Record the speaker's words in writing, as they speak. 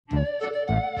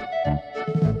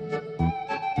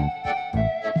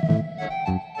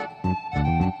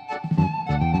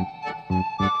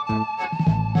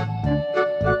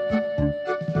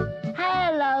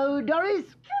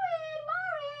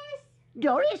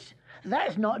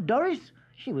That's not Doris.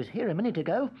 She was here a minute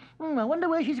ago. I wonder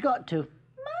where she's got to.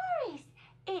 Morris,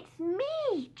 it's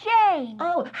me, Jane.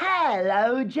 Oh,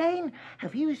 hello, Jane.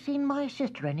 Have you seen my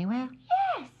sister anywhere?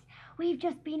 Yes, we've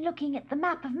just been looking at the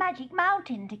map of Magic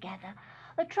Mountain together.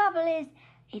 The trouble is,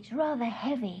 it's rather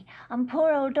heavy, and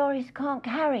poor old Doris can't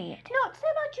carry it. Not so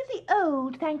much of the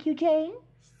old, thank you, Jane.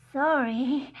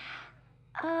 Sorry.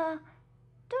 Doris,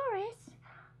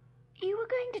 you were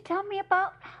going to tell me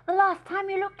about the last time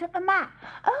you looked at the map.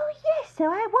 Oh, yes, so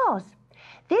I was.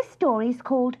 This story's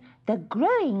called The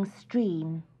Growing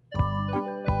Stream.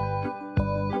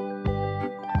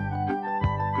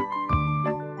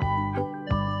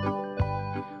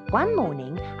 One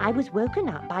morning, I was woken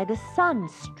up by the sun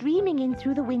streaming in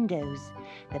through the windows.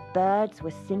 The birds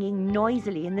were singing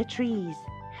noisily in the trees.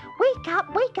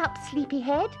 Wake up,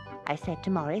 sleepyhead," I said to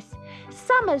Morris.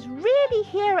 "Summer's really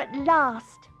here at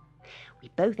last." We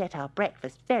both ate our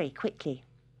breakfast very quickly.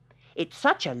 "It's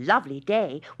such a lovely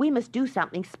day, we must do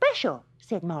something special,"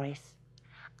 said Morris.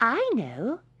 "I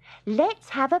know. Let's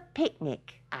have a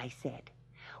picnic," I said.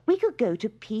 "We could go to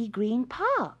Pea Green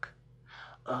Park."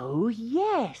 "Oh,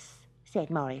 yes," said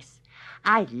Morris.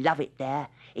 "I love it there.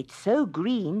 It's so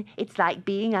green, it's like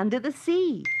being under the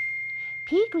sea."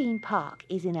 Pea Green Park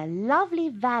is in a lovely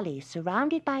valley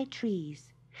surrounded by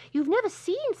trees. You've never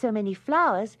seen so many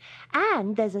flowers,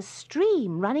 and there's a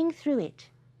stream running through it.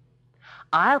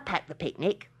 "I'll pack the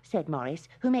picnic," said Morris,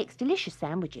 who makes delicious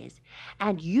sandwiches,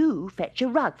 "and you fetch a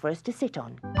rug for us to sit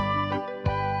on."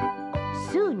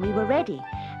 Soon we were ready,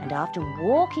 and after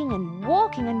walking and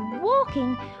walking and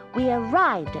walking, we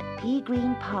arrived at Pea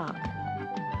Green Park.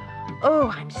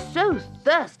 "Oh, I'm so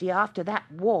thirsty after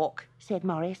that walk," said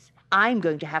Morris. "I'm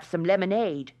going to have some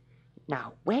lemonade.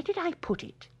 Now, where did I put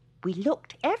it?" We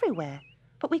looked everywhere,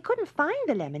 but we couldn't find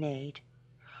the lemonade.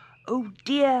 "Oh,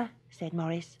 dear," said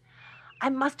Morris. "I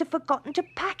must have forgotten to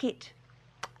pack it."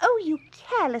 "Oh, you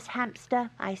careless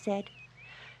hamster," I said.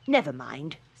 "Never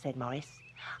mind," said Morris.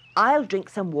 "I'll drink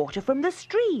some water from the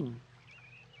stream."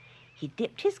 He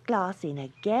dipped his glass in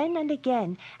again and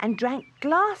again and drank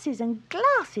glasses and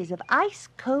glasses of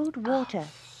ice-cold water.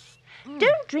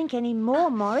 "Don't drink any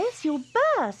more, Morris, you'll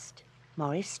burst."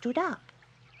 Morris stood up.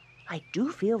 "I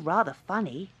do feel rather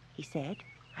funny," he said.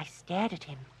 I stared at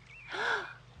him.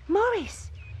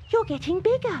 "Morris, you're getting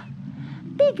bigger.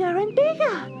 Bigger and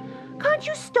bigger. Can't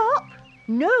you stop?"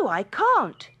 "No, I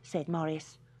can't," said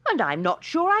Morris. "And I'm not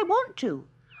sure I want to.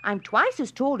 I'm twice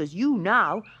as tall as you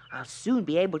now. I'll soon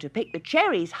be able to pick the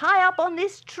cherries high up on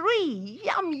this tree.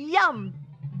 Yum, yum."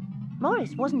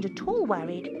 Morris wasn't at all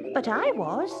worried, but I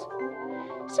was.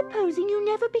 "Supposing you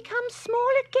never become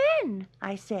small again,"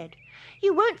 I said.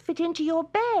 "You won't fit into your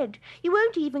bed. You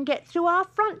won't even get through our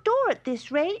front door at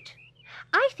this rate.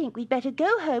 I think we'd better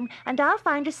go home, and I'll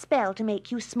find a spell to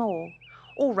make you small."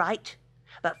 "All right,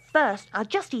 but first I'll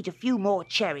just eat a few more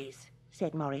cherries,"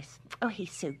 said Morris. Oh,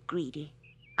 he's so greedy.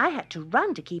 I had to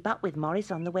run to keep up with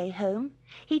Morris on the way home.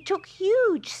 He took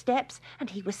huge steps,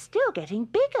 and he was still getting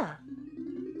bigger.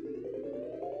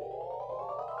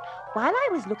 While I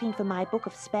was looking for my book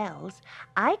of spells,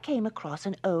 I came across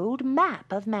an old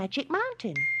map of Magic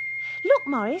Mountain. Look,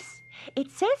 Morris, it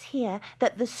says here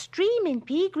that the stream in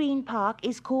Pea Green Park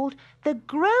is called the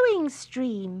Growing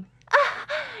Stream. Ah,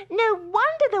 no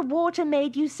wonder the water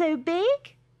made you so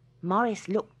big. Morris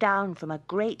looked down from a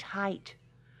great height.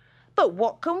 "But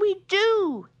what can we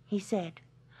do?" he said.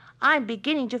 "I'm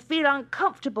beginning to feel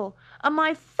uncomfortable, and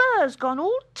my fur's gone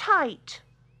all tight."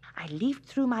 I leafed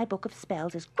through my book of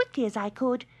spells as quickly as I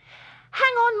could.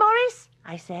 "Hang on, Morris,"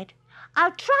 I said.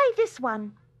 "I'll try this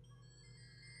one."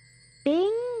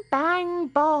 Bing, bang,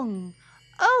 bong.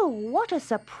 Oh, what a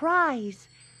surprise!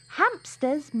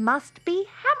 Hamsters must be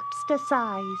hamster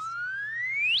size.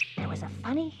 There was a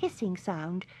funny hissing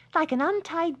sound, like an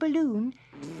untied balloon,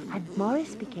 and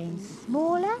Morris became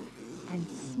smaller and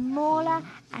smaller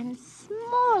and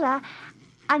smaller,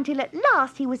 until at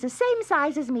last he was the same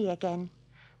size as me again.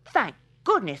 "Thank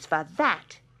goodness for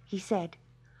that," he said.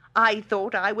 "I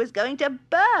thought I was going to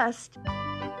burst."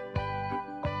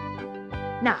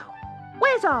 "Now,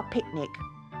 where's our picnic?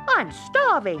 I'm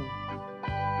starving."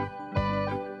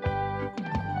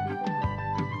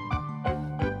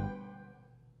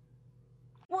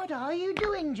 What are you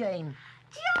doing, Jane?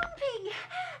 Jumping!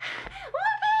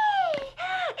 Whoopee!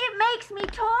 It makes me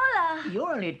taller.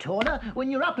 You're only taller when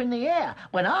you're up in the air.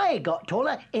 When I got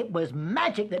taller, it was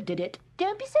magic that did it.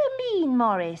 Don't be so mean,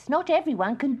 Morris. Not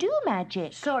everyone can do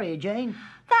magic. Sorry, Jane.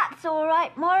 That's all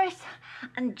right, Morris.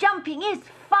 And jumping is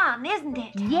fun, isn't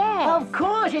it? Yes. Of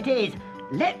course it is.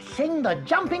 Let's sing the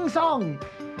jumping song.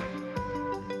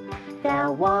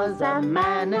 There was a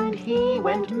man and he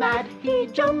went mad. He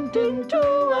jumped into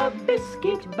a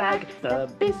biscuit bag.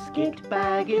 The biscuit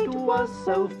bag, it was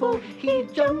so full. He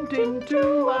jumped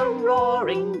into a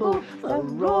roaring bull. The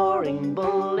roaring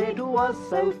bull, it was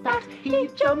so fat. He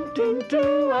jumped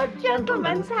into a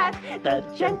gentleman's hat. The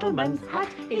gentleman's hat,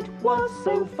 it was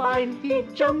so fine. He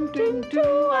jumped into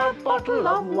a bottle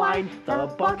of wine.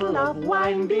 The bottle of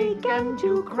wine began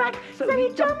to crack. So he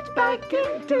jumped back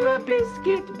into a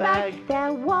biscuit bag.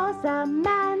 There was a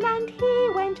man and he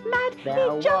went mad.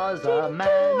 There was a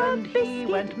man and he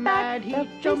went mad. He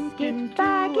jumped into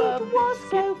a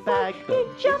biscuit bag. He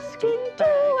jumped into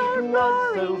a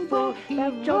roaring bull. He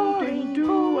jumped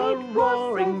into a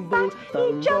roaring bull.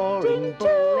 The roaring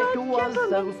bull, it was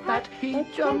so fat. He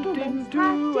jumped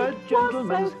into a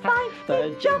gentleman's hat.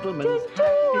 The gentleman's hat,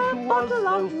 it was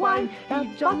so fine.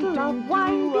 He jumped into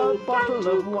a bottle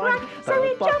of wine. The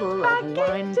bottle of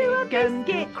wine began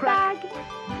to crack.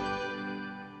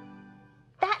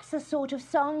 That's the sort of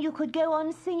song you could go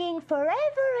on singing forever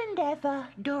and ever.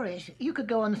 Doris, you could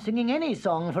go on singing any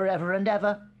song forever and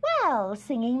ever. Well,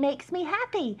 singing makes me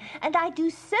happy, and I do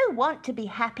so want to be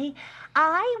happy.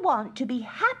 I want to be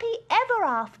happy ever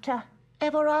after.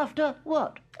 Ever after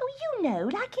what? Oh, you know,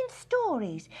 like in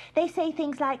stories. They say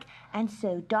things like, and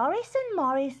so Doris and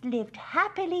Morris lived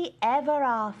happily ever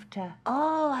after.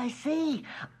 Oh, I see.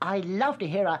 I love to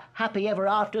hear a happy ever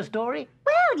after story.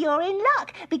 Well, you're in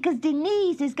luck, because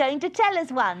Denise is going to tell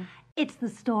us one. It's the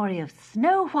story of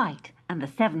Snow White and the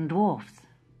 7 Dwarfs.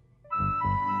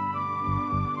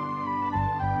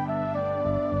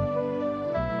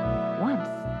 Once,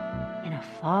 in a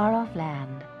far-off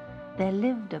land, there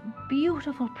lived a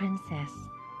beautiful princess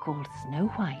called Snow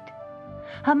White.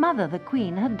 Her mother, the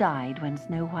queen, had died when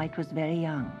Snow White was very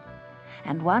young,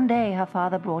 and one day her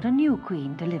father brought a new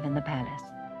queen to live in the palace.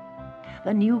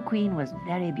 The new queen was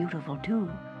very beautiful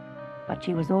too, but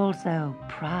she was also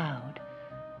proud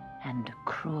and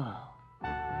cruel.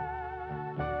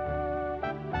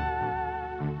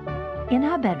 In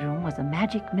her bedroom was a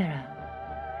magic mirror.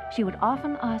 She would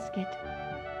often ask it,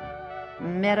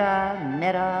 "Mirror,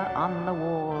 mirror on the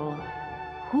wall,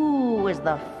 who is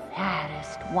the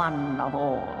fairest one of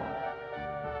all?"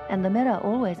 And the mirror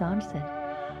always answered,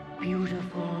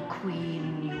 "Beautiful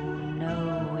queen, you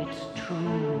know it's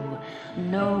true.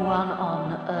 No one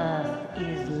on earth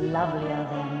is lovelier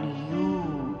than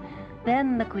you."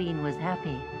 Then the queen was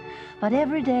happy. But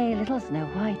every day little Snow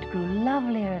White grew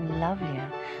lovelier and lovelier,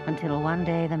 until one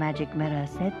day the magic mirror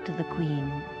said to the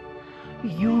queen,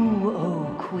 "You,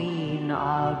 O queen,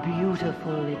 are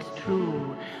beautiful, it's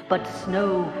true, but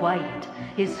Snow White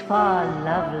is far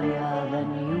lovelier than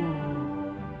you."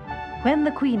 When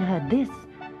the queen heard this,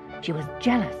 she was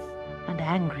jealous and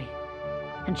angry,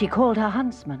 and she called her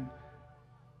huntsman.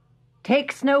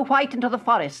 "Take Snow White into the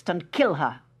forest and kill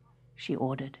her," she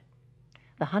ordered.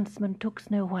 The huntsman took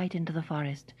Snow White into the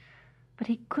forest, but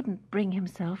he couldn't bring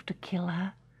himself to kill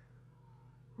her.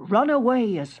 "Run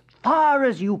away as far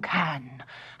as you can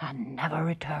and never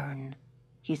return,"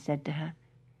 he said to her.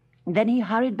 Then he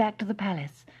hurried back to the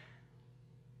palace.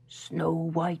 "Snow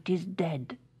White is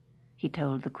dead," he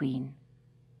told the queen,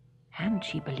 and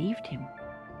she believed him.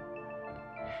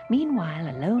 Meanwhile,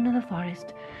 alone in the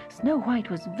forest, Snow White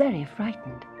was very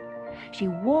frightened. She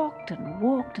walked and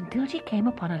walked until she came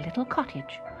upon a little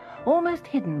cottage, almost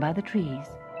hidden by the trees.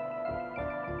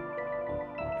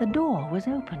 The door was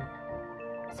open,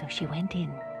 so she went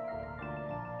in.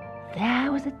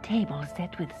 There was a table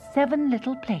set with 7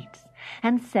 little plates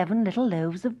and 7 little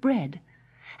loaves of bread,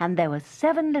 and there were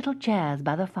 7 little chairs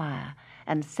by the fire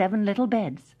and 7 little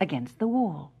beds against the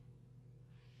wall.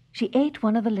 She ate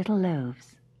one of the little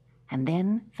loaves, and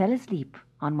then fell asleep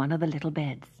on one of the little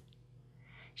beds.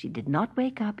 She did not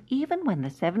wake up even when the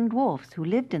 7 dwarfs who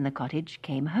lived in the cottage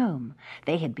came home.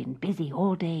 They had been busy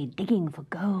all day digging for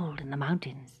gold in the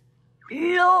mountains.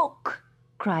 Look,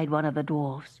 cried one of the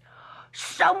dwarfs.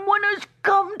 someone has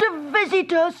come to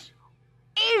visit us.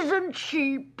 Isn't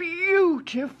she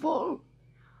beautiful?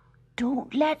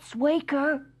 Don't let's wake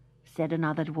her, said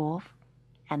another dwarf,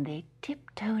 and they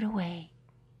tiptoed away.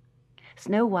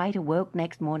 Snow White awoke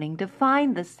next morning to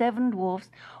find the 7 dwarfs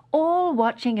all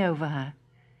watching over her.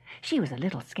 She was a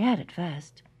little scared at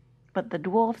first, but the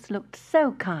dwarfs looked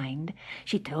so kind.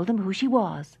 She told them who she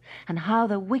was and how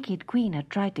the wicked queen had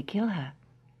tried to kill her.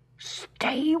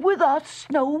 Stay with us,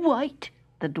 Snow White,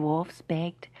 the dwarfs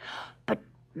begged, but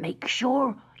make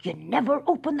sure you never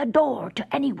open the door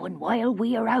to anyone while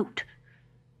we are out.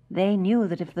 They knew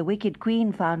that if the wicked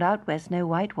queen found out where Snow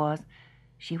White was,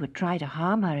 she would try to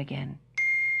harm her again.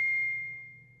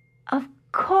 "Of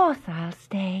course I'll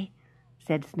stay,"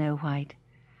 said Snow White.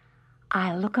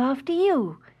 I'll look after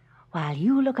you while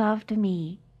you look after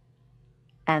me."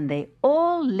 And they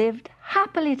all lived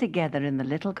happily together in the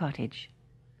little cottage.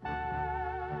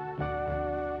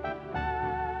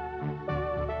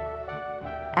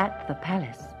 At the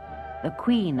palace, the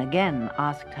Queen again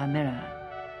asked her mirror,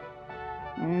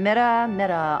 "Mirror,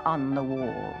 mirror on the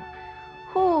wall,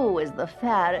 who is the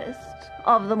fairest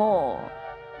of them all?"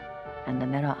 And the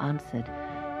mirror answered,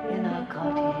 "In a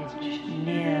cottage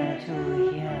near to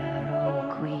here,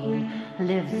 O Queen,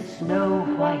 lives Snow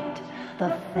White,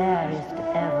 the fairest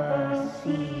ever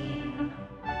seen."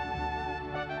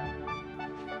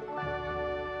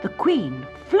 The Queen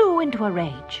flew into a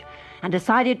rage and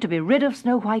decided to be rid of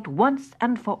Snow White once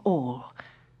and for all.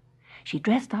 She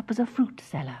dressed up as a fruit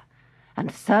seller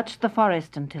and searched the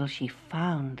forest until she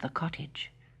found the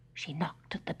cottage. She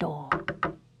knocked at the door.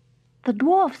 "The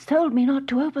dwarfs told me not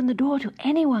to open the door to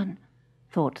anyone,"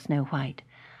 thought Snow White,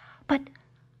 "but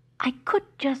I could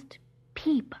just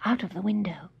peep out of the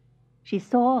window." She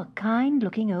saw a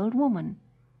kind-looking old woman.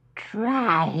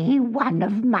 "Try one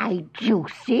of my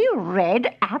juicy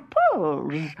red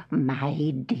apples,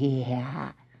 my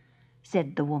dear,"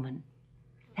 said the woman.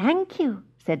 "Thank you,"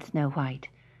 said Snow White,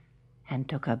 and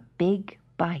took a big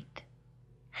bite.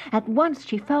 At once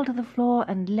she fell to the floor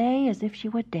and lay as if she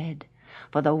were dead,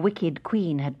 for the wicked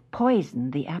Queen had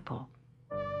poisoned the apple.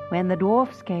 When the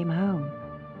dwarfs came home,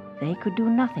 they could do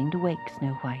nothing to wake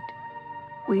Snow White.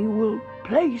 "We will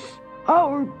place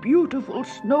our beautiful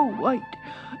Snow White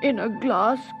in a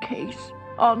glass case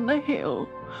on the hill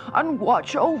and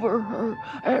watch over her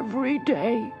every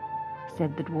day,"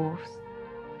 said the dwarfs,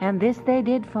 and this they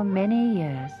did for many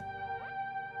years.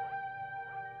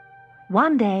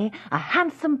 One day a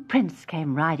handsome prince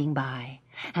came riding by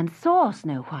and saw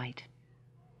Snow White.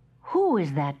 "Who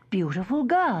is that beautiful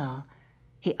girl?"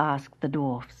 he asked the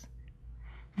dwarfs.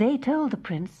 They told the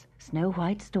prince Snow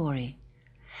White's story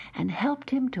and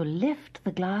helped him to lift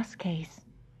the glass case.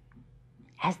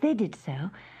 As they did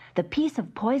so, the piece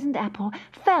of poisoned apple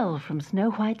fell from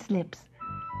Snow White's lips,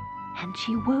 and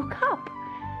she woke up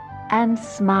and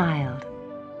smiled.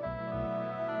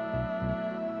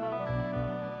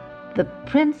 The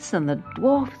prince and the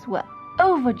dwarfs were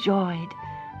overjoyed.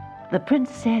 The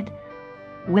prince said,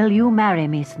 "Will you marry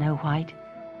me, Snow White,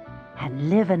 and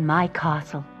live in my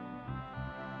castle?"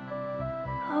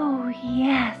 "Oh,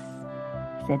 yes,"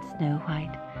 said Snow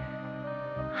White.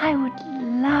 "I would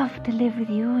love to live with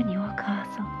you in your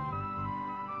castle."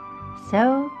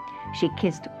 So she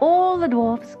kissed all the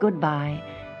dwarfs goodbye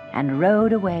and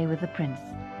rode away with the prince.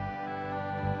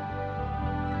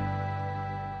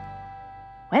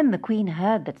 When the Queen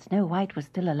heard that Snow White was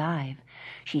still alive,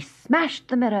 she smashed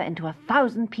the mirror into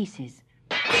 1,000 pieces.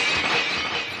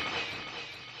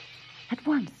 At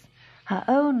once, her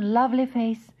own lovely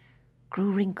face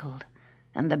grew wrinkled,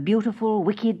 and the beautiful,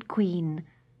 wicked Queen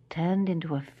turned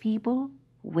into a feeble,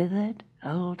 withered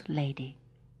old lady.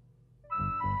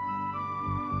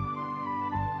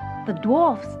 The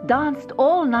dwarfs danced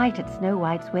all night at Snow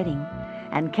White's wedding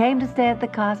and came to stay at the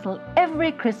castle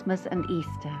every Christmas and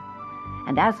Easter.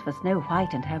 And as for Snow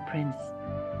White and her prince,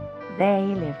 they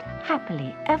lived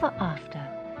happily ever after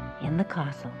in the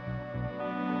castle.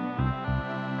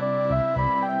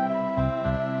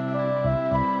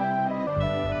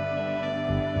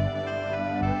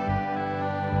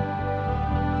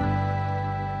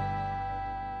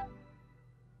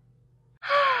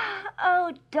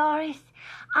 Oh, Doris,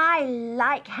 I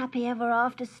like happy ever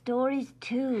after stories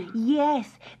too.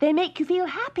 Yes, they make you feel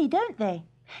happy, don't they?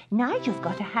 Nigel's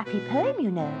got a happy poem, you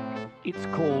know. It's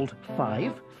called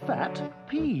 5 Fat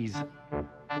Peas.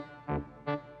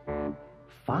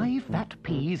 5 fat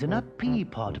peas in a pea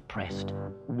pod pressed.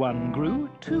 1 grew,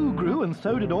 2 grew, and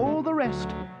so did all the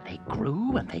rest. They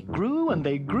grew and they grew and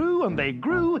they grew and they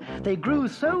grew. They grew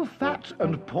so fat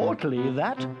and portly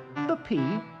that the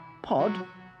pea pod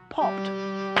popped.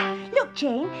 Look,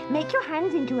 Jane, make your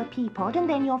hands into a pea pod and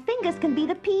then your fingers can be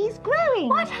the peas growing.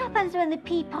 What happens when the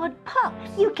pea pod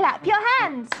pops? You clap your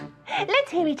hands.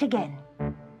 Let's hear it again.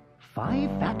 5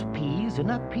 fat peas in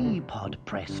a pea pod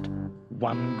pressed.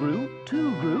 1 grew,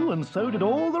 2 grew, and so did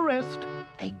all the rest.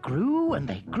 They grew and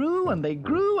they grew and they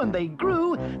grew and they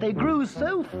grew. They grew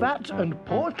so fat and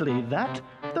portly that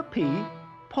the pea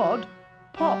pod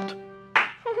popped.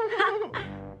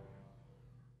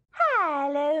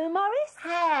 Hello, Morris.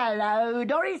 Hello,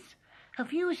 Doris.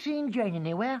 Have you seen Jane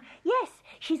anywhere? Yes,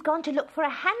 she's gone to look for a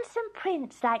handsome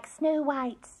prince like Snow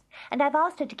White's. And I've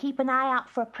asked her to keep an eye out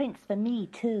for a prince for me,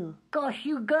 too. Gosh,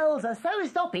 you girls are so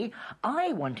soppy.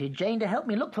 I wanted Jane to help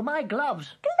me look for my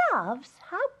gloves. Gloves?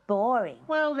 How boring.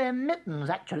 Well, they're mittens,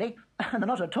 actually. And they're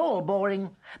not at all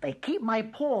boring. They keep my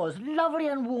paws lovely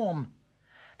and warm.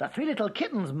 The Three Little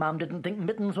Kittens' mum didn't think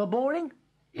mittens were boring.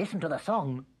 Listen to the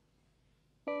song.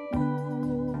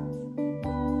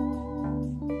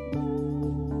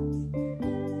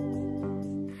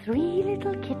 Three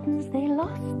little kittens, they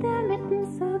lost their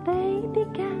mittens, so they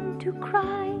began to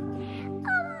cry.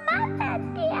 Oh, Mother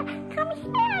dear, come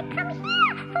here,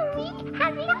 for we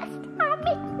have lost our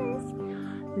mittens.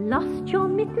 Lost your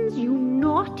mittens, you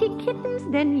naughty kittens,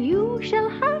 then you shall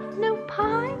have no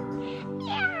pie.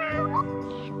 Meow,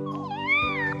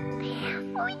 meow,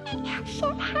 we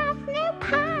shall have no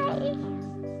pie.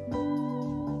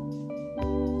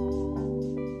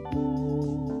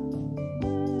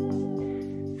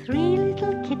 Three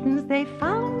little kittens, they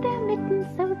found their mittens,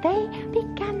 so they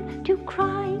began to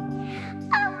cry.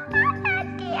 Oh, Mother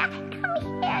dear,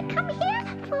 come here,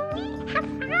 for we have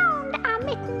found our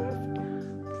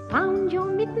mittens. Found your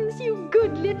mittens, you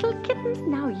good little kittens,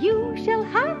 now you shall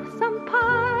have some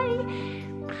pie.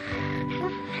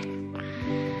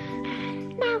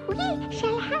 Now we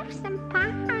shall have some pie.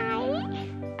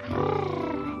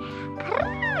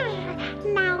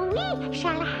 Now we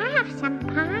shall have some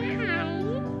pie.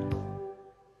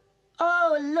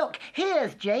 Oh, look,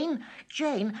 here's Jane.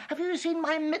 Jane, have you seen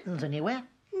my mittens anywhere?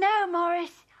 No,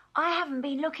 Morris, I haven't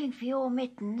been looking for your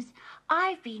mittens.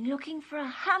 I've been looking for a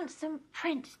handsome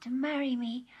prince to marry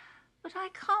me, but I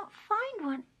can't find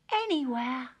one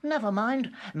anywhere. Never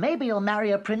mind. Maybe you'll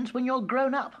marry a prince when you're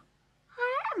grown up.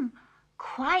 I am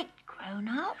quite grown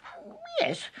up.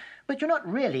 Yes, but you're not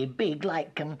really big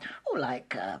like an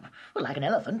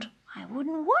elephant. I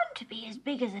wouldn't want to be as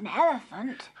big as an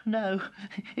elephant. No,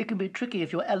 it can be tricky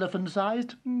if you're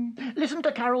elephant-sized. Listen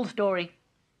to Carol's story.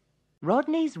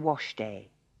 Rodney's wash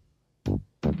day.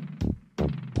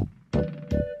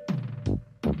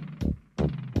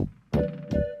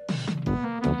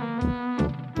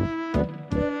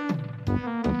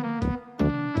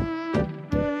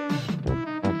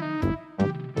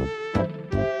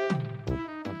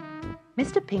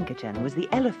 Mr. Pinkerton was the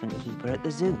elephant keeper at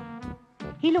the zoo.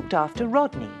 He looked after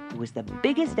Rodney, who was the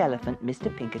biggest elephant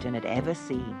Mr. Pinkerton had ever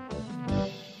seen.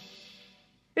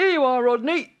 Here you are,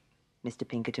 Rodney, Mr.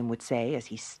 Pinkerton would say as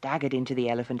he staggered into the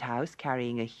elephant house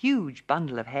carrying a huge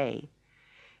bundle of hay.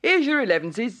 Here's your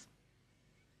elevenses.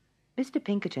 Mr.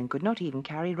 Pinkerton could not even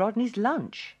carry Rodney's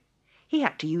lunch. He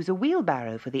had to use a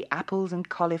wheelbarrow for the apples and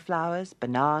cauliflowers,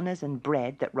 bananas and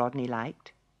bread that Rodney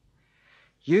liked.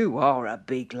 You are a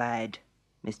big lad,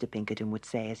 Mr. Pinkerton would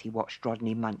say as he watched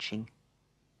Rodney munching.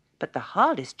 But the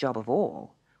hardest job of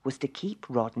all was to keep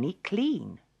Rodney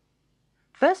clean.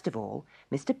 First of all,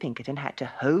 Mr. Pinkerton had to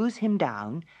hose him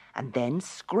down and then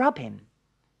scrub him.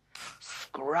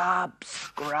 Scrub,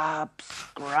 scrub,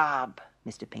 scrub,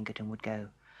 Mr. Pinkerton would go.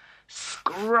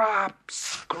 Scrub,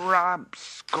 scrub,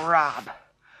 scrub.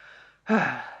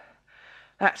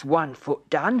 That's one foot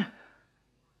done.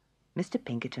 Mr.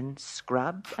 Pinkerton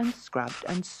scrubbed and scrubbed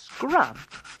and scrubbed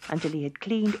until he had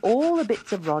cleaned all the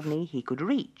bits of Rodney he could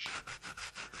reach.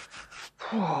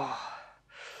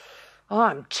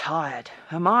 I'm tired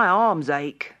and my arms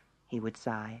ache, he would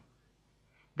sigh.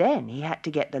 Then he had to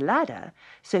get the ladder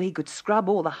so he could scrub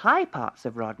all the high parts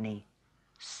of Rodney.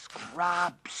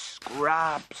 Scrub,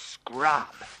 scrub,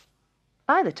 scrub.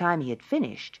 By the time he had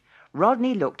finished,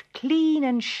 Rodney looked clean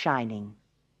and shining.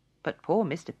 But poor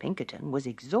Mr. Pinkerton was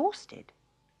exhausted.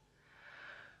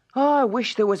 I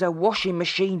wish there was a washing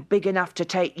machine big enough to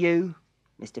take you,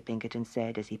 Mr. Pinkerton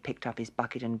said as he picked up his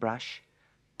bucket and brush.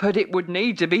 But it would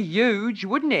need to be huge,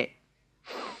 wouldn't it?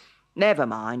 Never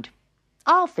mind.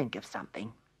 I'll think of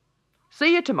something.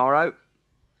 See you tomorrow.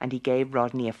 And he gave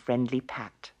Rodney a friendly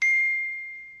pat.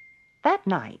 That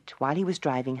night, while he was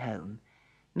driving home,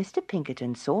 Mr.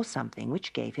 Pinkerton saw something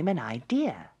which gave him an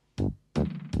idea.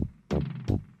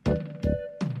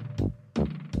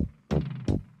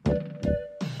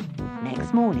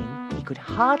 Next morning, he could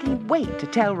hardly wait to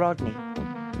tell Rodney.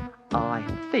 I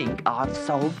think I've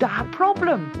solved our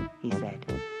problem, he said.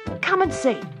 Come and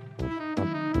see.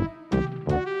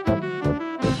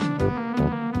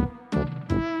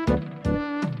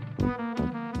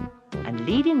 And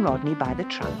leading Rodney by the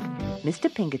trunk,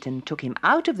 Mr. Pinkerton took him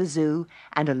out of the zoo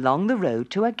and along the road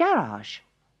to a garage.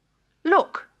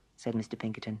 Look, said Mr.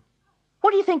 Pinkerton.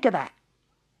 What do you think of that?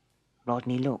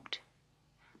 Rodney looked.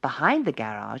 Behind the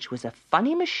garage was a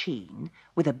funny machine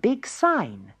with a big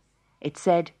sign. It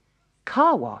said,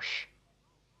 Car Wash.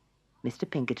 Mr.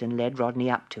 Pinkerton led Rodney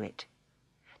up to it.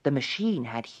 The machine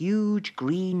had huge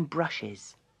green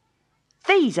brushes.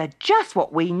 These are just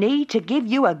what we need to give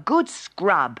you a good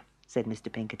scrub, said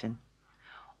Mr. Pinkerton.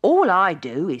 All I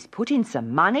do is put in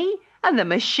some money and the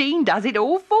machine does it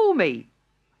all for me."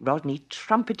 Rodney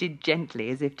trumpeted gently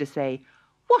as if to say,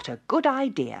 "What a good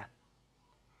idea."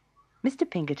 Mr.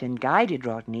 Pinkerton guided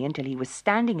Rodney until he was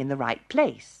standing in the right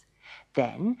place.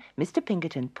 Then Mr.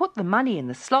 Pinkerton put the money in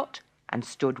the slot and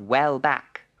stood well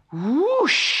back.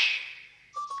 Whoosh!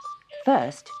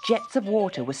 First, jets of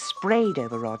water were sprayed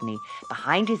over Rodney,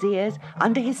 behind his ears,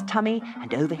 under his tummy,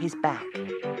 and over his back.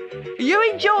 "Are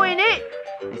you enjoying it?"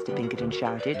 Mr. Pinkerton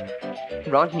shouted.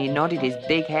 Rodney nodded his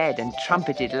big head and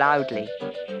trumpeted loudly.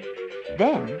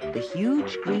 Then the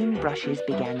huge green brushes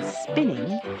began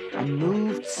spinning and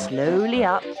moved slowly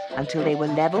up until they were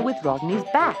level with Rodney's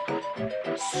back.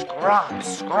 Scrub,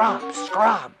 scrub,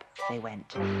 scrub, they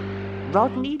went.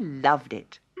 Rodney loved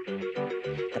it.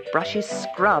 The brushes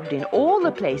scrubbed in all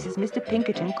the places Mr.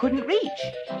 Pinkerton couldn't reach,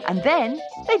 and then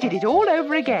they did it all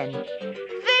over again.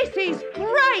 "This is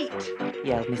great!"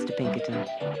 yelled Mr. Pinkerton.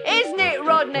 "Isn't it,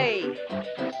 Rodney?"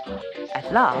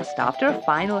 At last, after a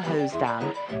final hose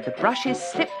down, the brushes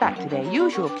slipped back to their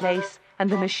usual place and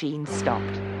the machine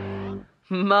stopped.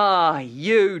 "My,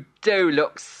 you do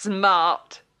look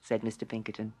smart," said Mr.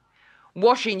 Pinkerton.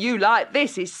 "Washing you like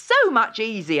this is so much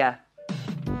easier."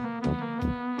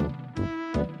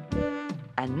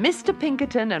 And Mr.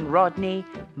 Pinkerton and Rodney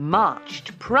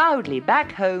marched proudly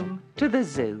back home to the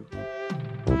zoo.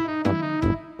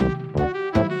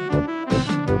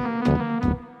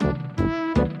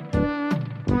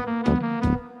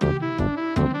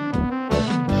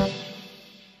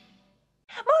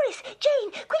 Morris,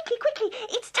 Jane, quickly,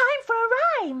 it's time for a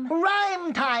rhyme.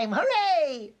 Rhyme time,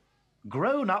 hooray!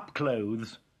 Grown-up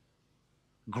clothes.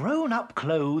 Grown-up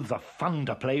clothes are fun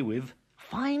to play with.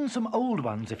 Find some old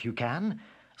ones if you can.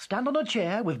 Stand on a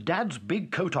chair with Dad's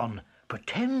big coat on.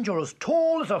 Pretend you're as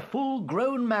tall as a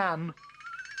full-grown man.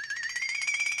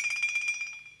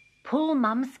 Pull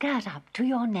Mum's skirt up to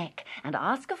your neck and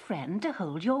ask a friend to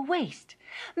hold your waist.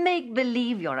 Make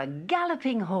believe you're a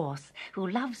galloping horse who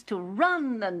loves to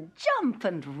run and jump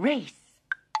and race.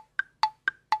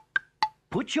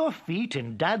 Put your feet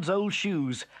in Dad's old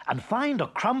shoes and find a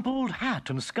crumpled hat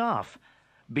and scarf.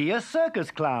 Be a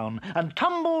circus clown and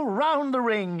tumble round the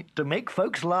ring to make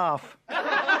folks laugh.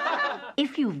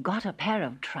 If you've got a pair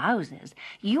of trousers,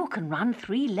 you can run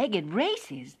 3-legged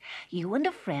races. You and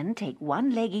a friend take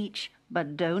 1 leg each,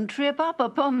 but don't trip up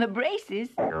upon the braces.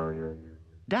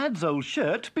 Dad's old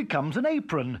shirt becomes an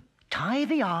apron. Tie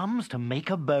the arms to make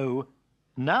a bow.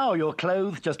 Now your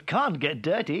clothes just can't get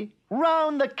dirty.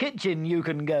 Round the kitchen you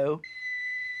can go.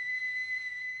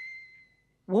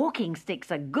 Walking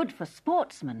sticks are good for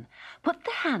sportsmen. Put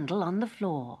the handle on the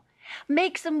floor.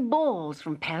 Make some balls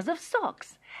from pairs of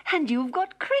socks, and you've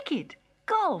got cricket,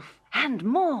 golf, and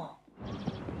more.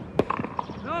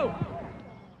 No!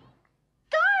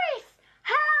 Doris!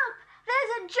 Help!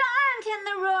 There's a giant in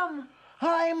the room.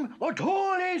 I'm the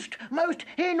tallest, most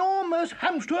enormous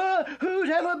hamster who's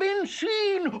ever been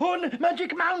seen on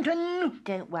Magic Mountain.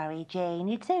 Don't worry, Jane,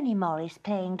 it's only Morris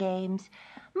playing games.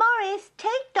 Morris,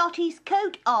 take Dottie's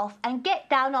coat off and get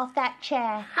down off that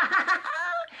chair.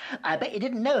 I bet you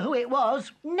didn't know who it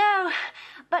was. No,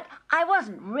 but I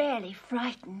wasn't really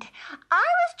frightened. I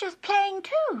was just playing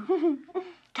too.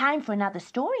 Time for another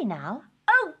story now.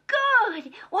 Oh,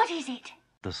 good. What is it?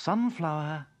 The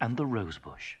Sunflower and the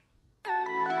Rosebush.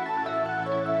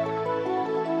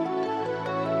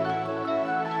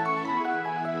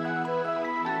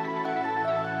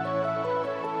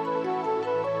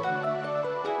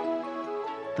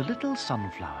 The little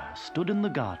sunflower stood in the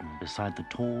garden beside the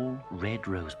tall red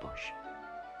rosebush.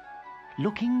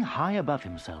 Looking high above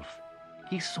himself,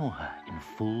 he saw her in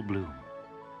full bloom.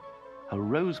 Her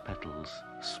rose petals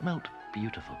smelt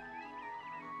beautiful.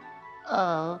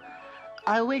 Oh,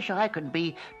 I wish I could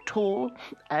be tall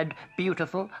and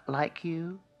beautiful like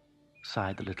you,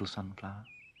 sighed the little sunflower.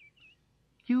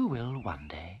 You will one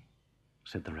day,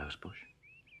 said the rosebush.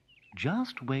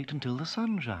 Just wait until the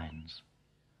sun shines.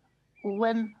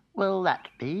 When will that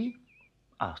be?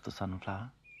 Asked the sunflower.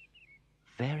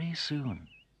 Very soon.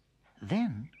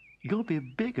 Then you'll be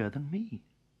bigger than me.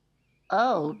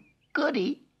 Oh,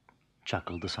 goody,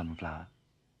 chuckled the sunflower.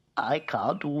 I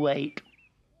can't wait.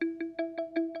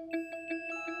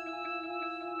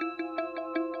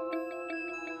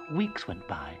 Weeks went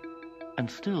by, and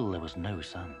still there was no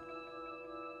sun.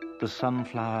 The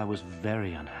sunflower was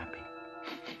very unhappy.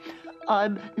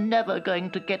 I'm never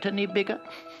going to get any bigger,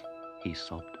 he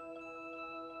sobbed.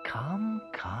 Come,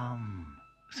 come,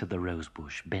 said the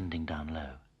rosebush, bending down low.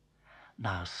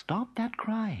 Now stop that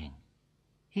crying.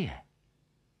 Here,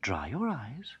 dry your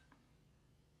eyes.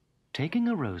 Taking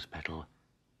a rose petal,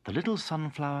 the little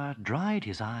sunflower dried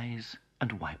his eyes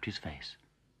and wiped his face.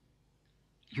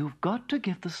 "You've got to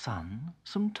give the sun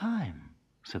some time,"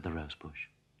 said the Rosebush.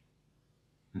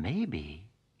 "Maybe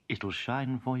it'll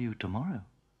shine for you tomorrow."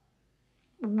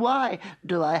 Why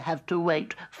do I have to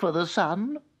wait for the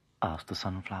sun? asked the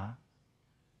Sunflower.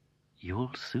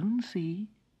 "You'll soon see,"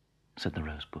 said the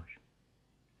Rosebush.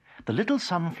 The little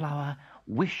Sunflower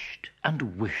wished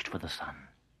and wished for the sun.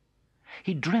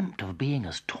 He dreamt of being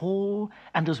as tall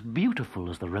and as beautiful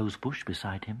as the Rosebush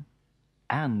beside him,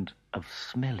 and of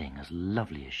smelling as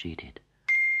lovely as she did.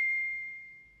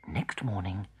 Next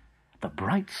morning, the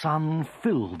bright sun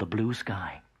filled the blue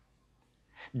sky.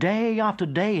 Day after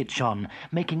day it shone,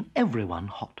 making everyone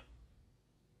hot.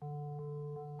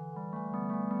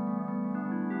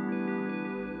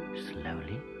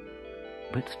 Slowly,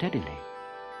 but steadily,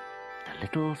 the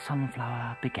little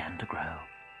Sunflower began to grow.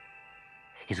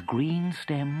 His green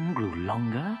stem grew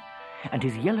longer, and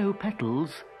his yellow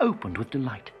petals opened with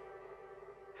delight.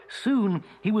 Soon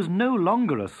he was no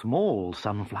longer a small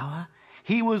Sunflower.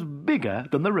 He was bigger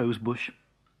than the Rosebush.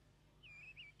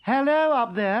 "Hello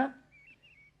up there.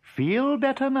 Feel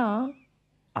better now?"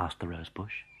 asked the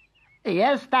Rosebush.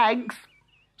 Yes, thanks,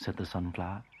 said the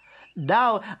Sunflower.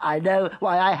 Now I know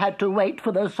why I had to wait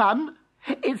for the sun.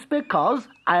 It's because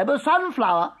I'm a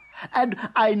sunflower, and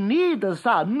I need the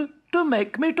sun to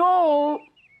make me tall.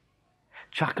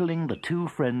 Chuckling, the two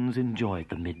friends enjoyed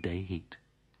the midday heat.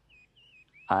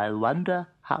 I wonder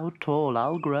how tall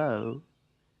I'll grow,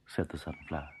 said the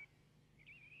Sunflower.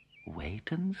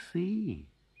 Wait and see,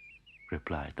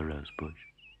 replied the Rosebush.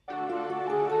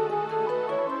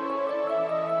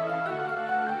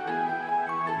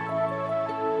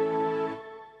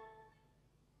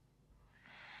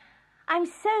 I'm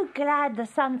so glad the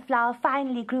Sunflower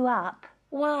finally grew up.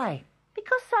 Why?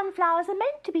 Because sunflowers are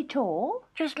meant to be tall.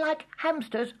 Just like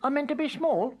hamsters are meant to be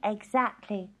small?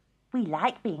 Exactly. We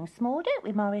like being small, don't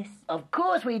we, Morris? Of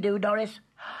course we do, Doris.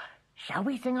 Shall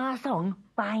we sing our song?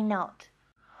 Why not?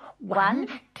 1,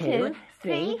 2,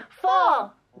 3,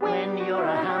 4. When you're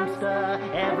a hamster,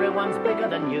 everyone's bigger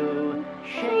than you.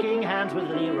 Shaking hands with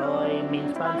Leroy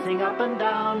means bouncing up and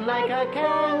down like a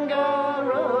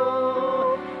kangaroo.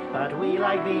 But we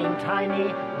like being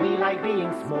tiny, we like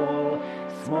being small.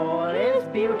 Small is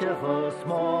beautiful,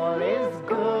 small is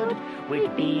good.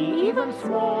 We'd be even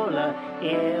smaller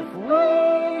if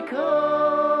we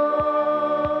could.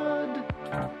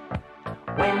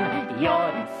 When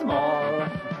you're small,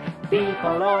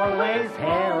 people always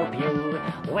help you.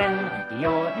 When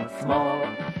you're small,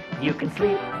 you can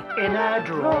sleep in a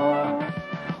drawer.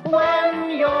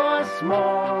 When you're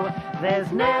small,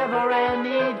 there's never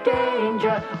any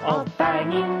danger of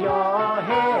banging your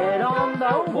head on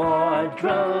the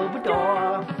wardrobe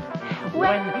door.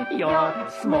 When you're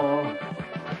small,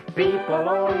 people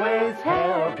always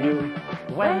help you.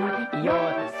 When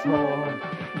you're small,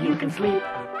 you can sleep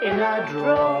in a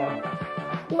drawer.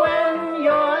 When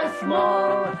you're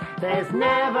small, there's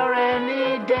never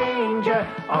any danger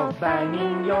of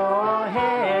banging your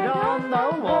head on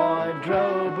the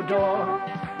wardrobe door.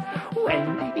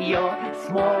 When you're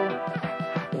small,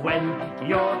 when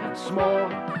you're small,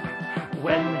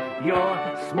 when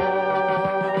you're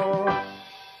small.